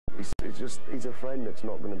He's a friend that's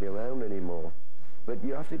not going to be around anymore. But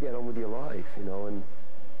you have to get on with your life, you know,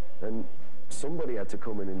 and somebody had to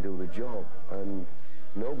come in and do the job, and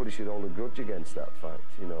nobody should hold a grudge against that fact,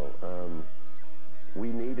 you know. We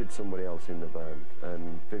needed somebody else in the band,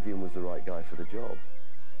 and Vivian was the right guy for the job.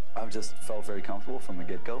 I've just felt very comfortable from the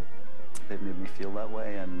get-go. They've made me feel that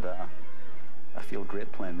way, and I feel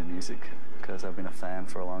great playing the music because I've been a fan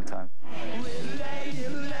for a long time.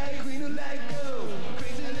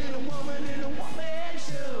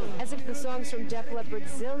 As if the songs from Def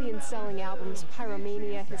Leppard's zillion-selling albums,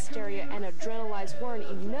 Pyromania, Hysteria, and Adrenalize weren't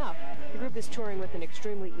enough, the group is touring with an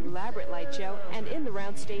extremely elaborate light show and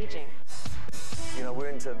in-the-round staging. You know, we're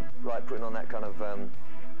into like putting on that kind of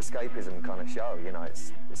escapism kind of show. You know,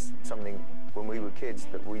 it's something when we were kids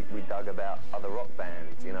that we dug about other rock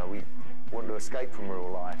bands. You know, we wanted to escape from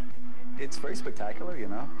real life. It's very spectacular, you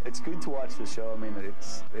know. It's good to watch the show. I mean,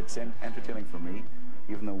 it's entertaining for me,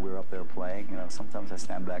 even though we're up there playing. You know, sometimes I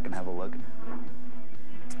stand back and have a look,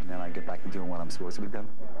 and then I get back to doing what I'm supposed to be doing.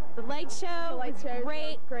 The light show was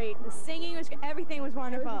great. The singing was, everything was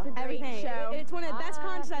wonderful. Everything. It's one of the best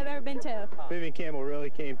concerts I've ever been to. Vivian and Campbell really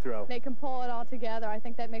came through. They can pull it all together. I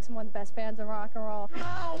think that makes them one of the best bands in rock and roll.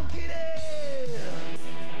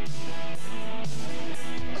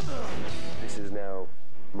 This is now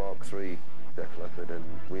Mark III Def Leppard, and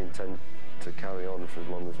we intend to carry on for as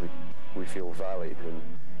long as we feel valid, and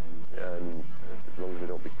as long as we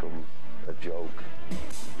don't become a joke.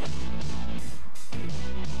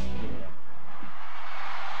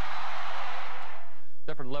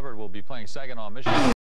 Leppard will be playing Saginaw, Michigan.